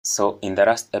So in the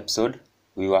last episode,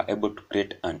 we were able to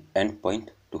create an endpoint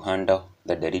to handle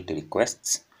the delete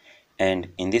requests. And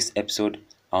in this episode,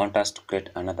 I want us to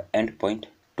create another endpoint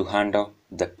to handle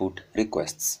the put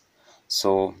requests.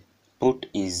 So put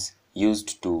is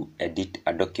used to edit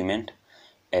a document,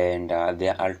 and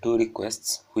there are two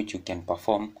requests which you can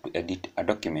perform to edit a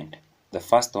document. The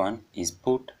first one is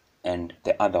put and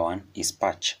the other one is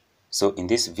patch. So in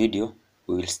this video,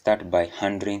 we will start by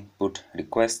handling put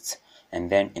requests, and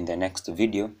then in the next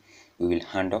video, we will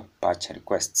handle patch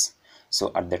requests. So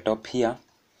at the top here,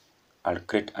 I'll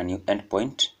create a new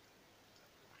endpoint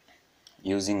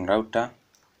using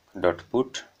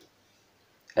router.put,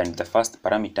 and the first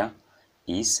parameter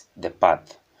is the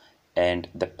path, and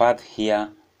the path here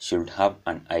should have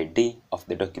an ID of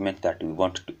the document that we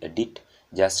want to edit,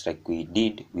 just like we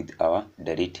did with our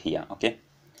delete here. Okay,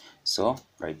 so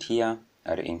right here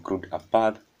I'll include a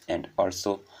path and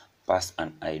also pass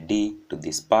an ID to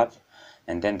this path,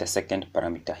 and then the second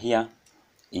parameter here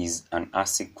is an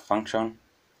async function.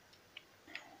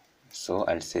 So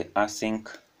I'll say async,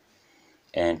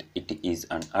 and it is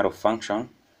an arrow function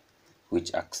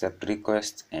which accepts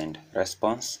request and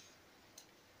response.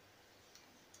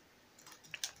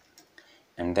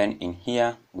 And then in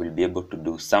here we'll be able to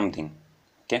do something.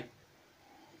 Okay,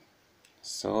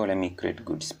 so let me create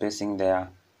good spacing there,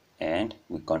 and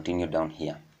we continue down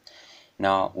here.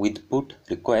 Now with put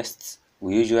requests,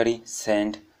 we usually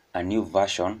send a new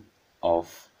version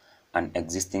of an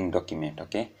existing document.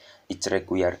 Okay, it's like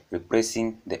we are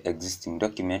replacing the existing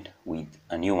document with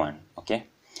a new one. Okay,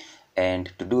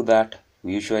 and to do that,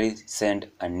 we usually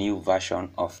send a new version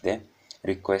of the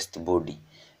request body.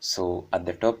 So at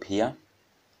the top here,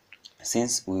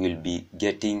 since we will be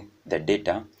getting the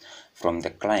data from the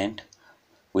client,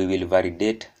 we will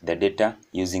validate the data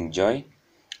using joy,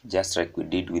 just like we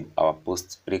did with our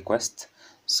post request.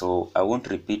 So I won't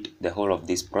repeat the whole of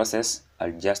this process.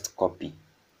 I'll just copy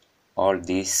all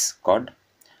this code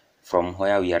from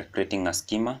where we are creating a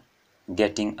schema,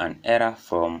 getting an error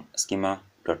from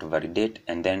schema.validate,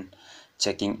 and then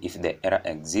checking if the error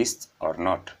exists or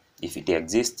not. If it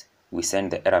exists, we send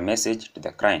the error message to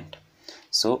the client.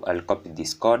 So I'll copy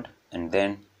this code and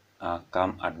then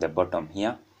come at the bottom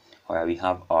here where we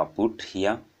have our put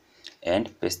here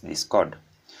and paste this code.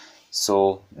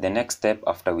 So the next step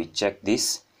after we check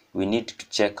this, we need to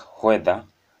check whether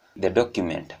the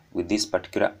document with this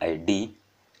particular ID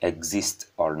exists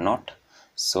or not.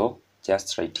 So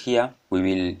just right here, we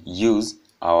will use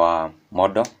our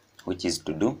model, which is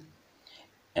to do,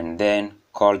 and then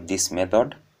call this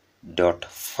method dot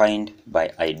find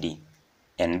by ID.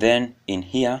 And then in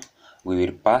here, we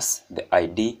will pass the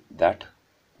ID that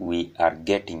we are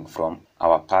getting from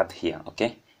our path here.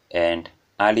 Okay, and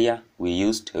earlier we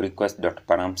used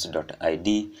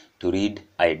request.params.id to read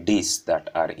IDs that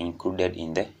are included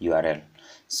in the URL.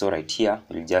 So right here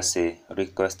we'll just say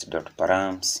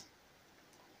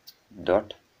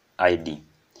request.params.id,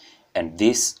 and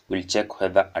this will check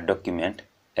whether a document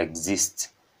exists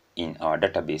in our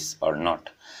database or not.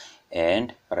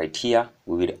 And right here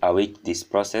we will await this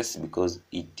process because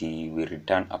it will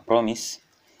return a promise.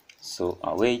 So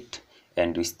await,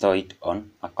 and we store it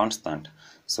on a constant.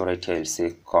 So right here I'll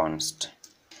say const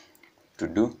to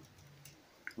do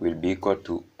will be equal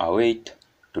to await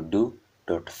to do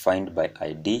dot find by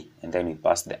ID, and then we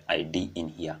pass the ID in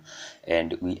here,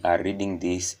 and we are reading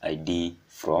this ID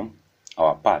from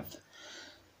our path.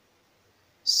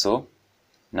 So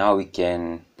now we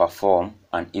can perform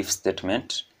an if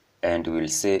statement, and we'll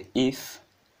say if,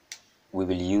 we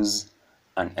will use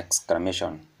an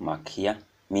exclamation mark here,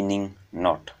 meaning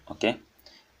not. Okay,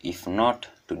 if not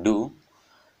to do,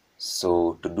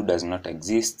 so to do does not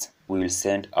exist, we will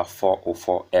send a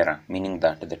 404 error, meaning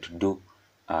that the to do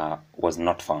was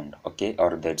not found. Okay,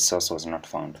 or the source was not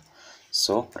found.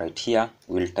 So right here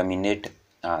we'll terminate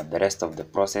the rest of the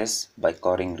process by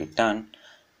calling return,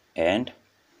 and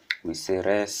we say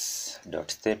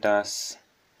res.status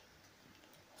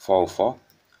 404.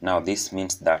 Now this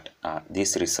means that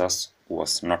this resource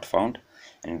was not found,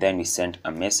 and then we send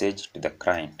a message to the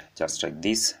client just like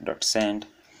this dot send,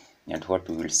 and what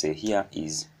we will say here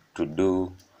is to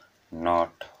do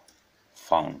not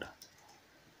found,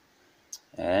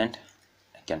 and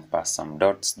I can pass some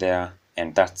dots there,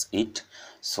 and that's it.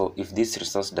 So if this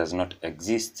resource does not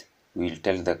exist, we will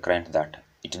tell the client that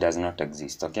it does not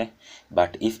exist. Okay,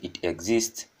 but if it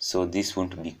exists, so this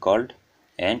won't be called,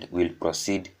 and we'll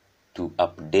proceed to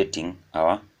updating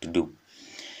our to do.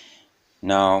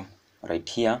 Now right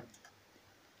here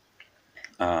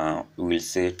we will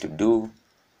say to do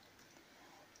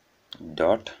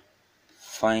dot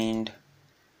find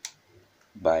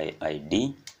by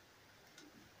ID,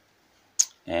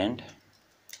 and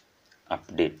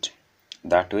update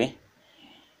that way.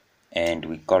 And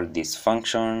we call this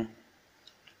function.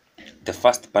 The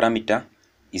first parameter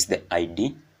is the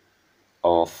ID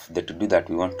of the to-do that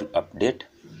we want to update,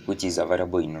 which is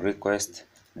available in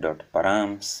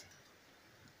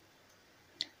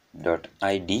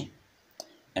request.params.id.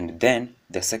 And then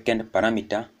the second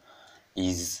parameter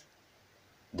is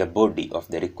the body of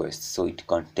the request, so it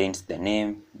contains the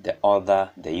name, the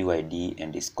author, the UID,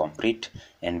 and is complete,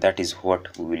 and that is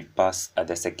what we will pass as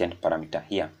the second parameter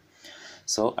here.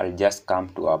 So I'll just come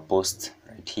to our post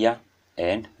right here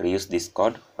and reuse this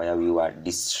code where we were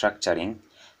destructuring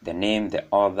the name, the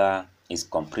author, is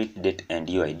complete, date, and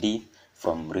UID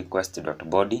from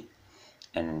request.body,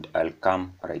 and I'll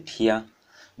come right here.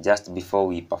 Just before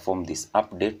we perform this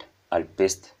update, I'll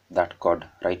paste that code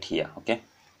right here, okay?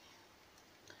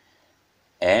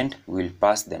 And we'll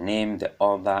pass the name, the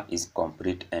author, is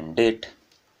complete, and date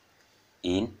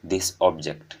in this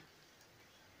object.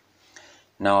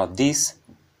 Now this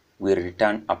will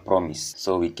return a promise,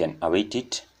 so we can await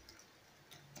it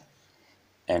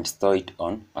and store it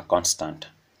on a constant.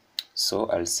 So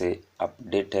I'll say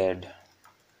updated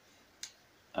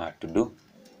to do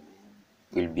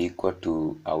will be equal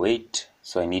to await.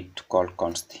 So I need to call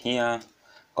const here.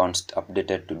 Const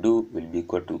updated to do will be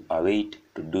equal to await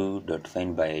to do dot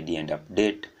find by ID and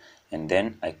update, and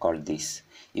then I call this.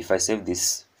 If I save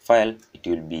this file, it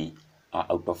will be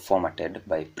auto formatted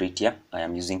by Prettier. I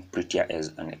am using Prettier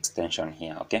as an extension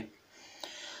here, okay?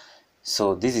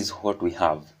 So this is what we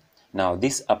have. Now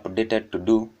this updated to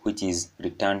do, which is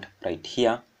returned right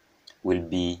here, will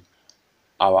be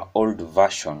our old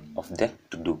version of the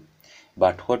to do.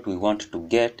 But what we want to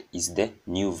get is the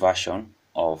new version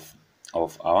of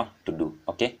our to do,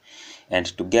 okay? And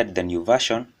to get the new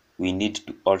version, we need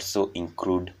to also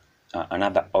include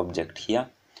another object here,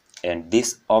 and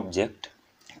this object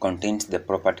contains the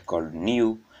property called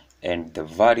new, and the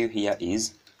value here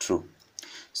is true.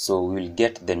 So we will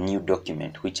get the new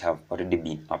document which have already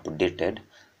been updated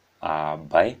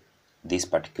by this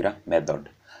particular method.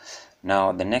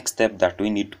 Now the next step that we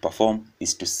need to perform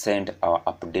is to send our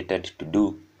updated to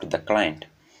do to the client.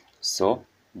 So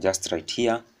just right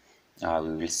here,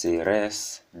 we will say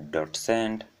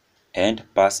res.send and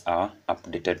pass our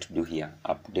updated to do here,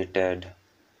 updated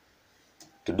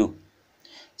to do.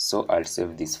 So I'll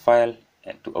save this file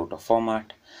to auto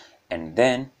format, and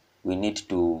then we need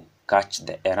to catch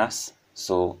the errors.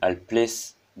 So I'll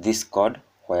place this code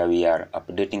where we are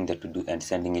updating the to do and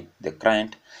sending it to the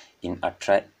client in a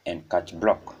try and catch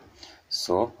block.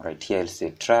 So right here I'll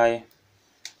say try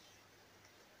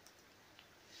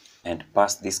and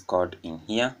pass this code in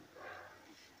here,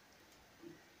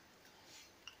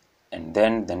 and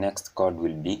then the next code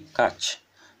will be catch.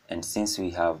 And since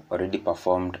we have already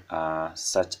performed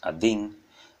such a thing,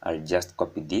 I'll just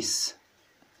copy this,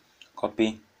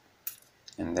 copy,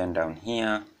 and then down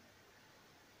here,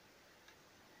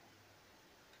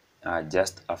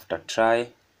 just after try,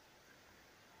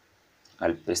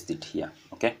 I'll paste it here,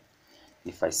 okay?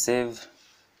 If I save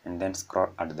and then scroll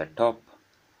at the top,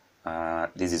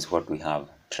 this is what we have.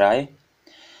 Try,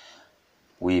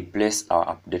 we place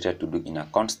our updated to do in a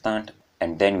constant,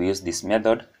 and then we use this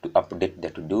method to update the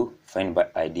to do, find by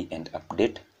ID and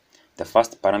update. The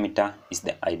first parameter is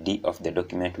the ID of the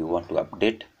document we want to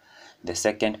update. The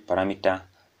second parameter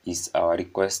is our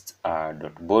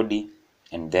request.body,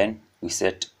 and then we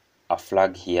set a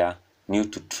flag here, new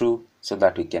to true, so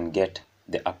that we can get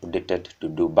the updated to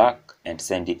do back and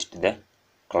send it to the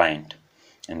client.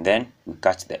 And then we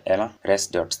catch the error,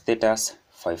 res.status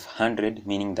 500,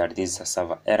 meaning that this is a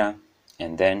server error,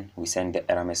 and then we send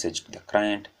the error message to the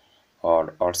client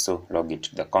or also log it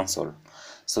to the console.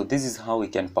 So this is how we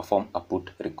can perform a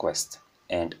put request.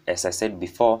 And as I said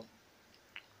before,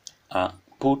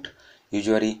 put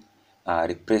usually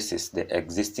replaces the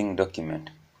existing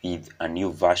document with a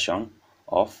new version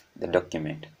of the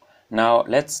document. Now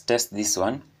let's test this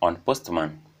one on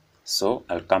Postman. So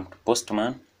I'll come to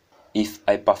Postman. If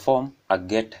I perform a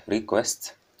get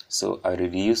request, so I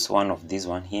will use one of these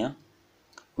one here.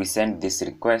 We send this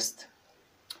request.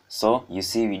 So you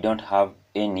see we don't have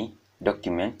any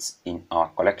documents in our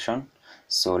collection.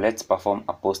 So let's perform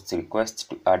a post request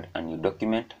to add a new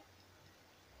document.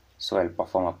 So I'll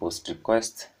perform a post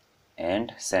request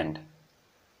and send.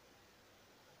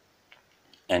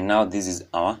 And now this is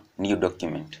our new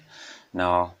document.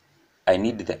 Now I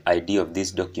need the ID of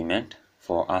this document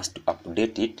for us to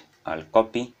update it. I'll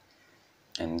copy,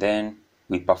 and then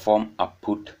we perform a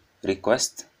put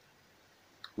request.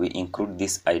 We include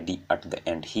this ID at the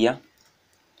end here,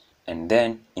 and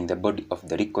then in the body of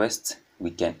the request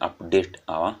we can update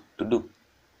our to do.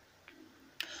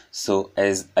 So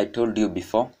as I told you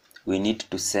before, we need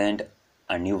to send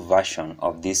a new version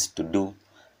of this to do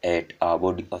at our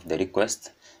body of the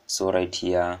request. So right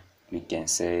here we can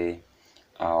say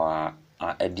our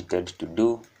edited to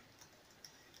do,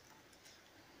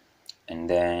 and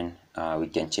then we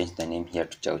can change the name here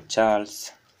to Chaoo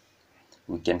Charles.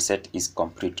 We can set is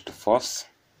complete to false,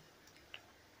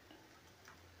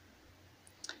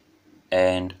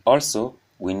 and also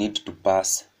we need to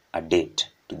pass a date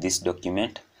to this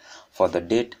document. For the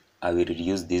date, I will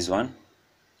reuse this one.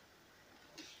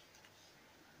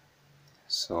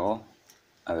 So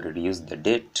I will reuse the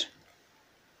date,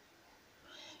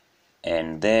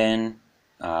 and then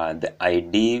the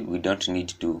ID, we don't need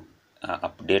to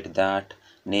update that.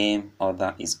 Name,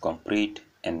 author is complete,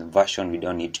 and version, we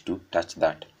don't need to touch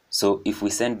that. So if we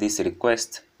send this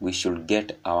request, we should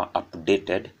get our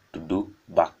updated to do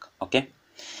back. Okay,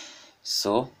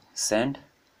 so send,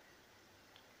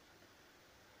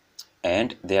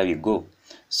 and there we go.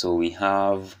 So we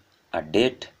have a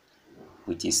date,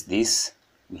 which is this,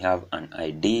 we have an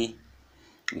ID,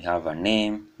 we have a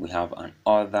name, we have an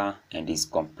author, and is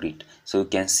complete. So you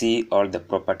can see all the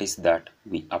properties that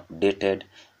we updated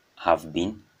have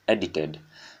been edited,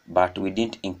 but we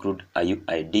didn't include a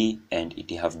UID, and it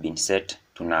have been set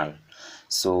to null.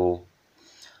 So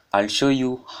I'll show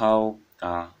you how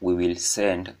we will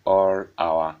send all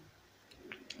our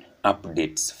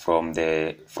updates from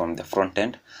the front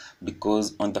end,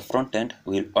 because on the front end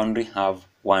we'll only have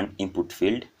one input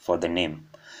field for the name,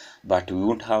 but we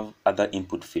won't have other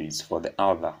input fields for the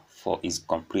author, for is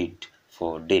complete,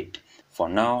 for date. For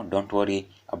now, don't worry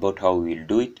about how we will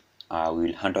do it.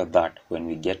 We'll handle that when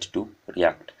we get to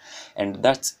React. And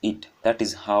that's it. That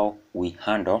is how we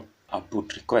handle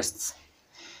output requests.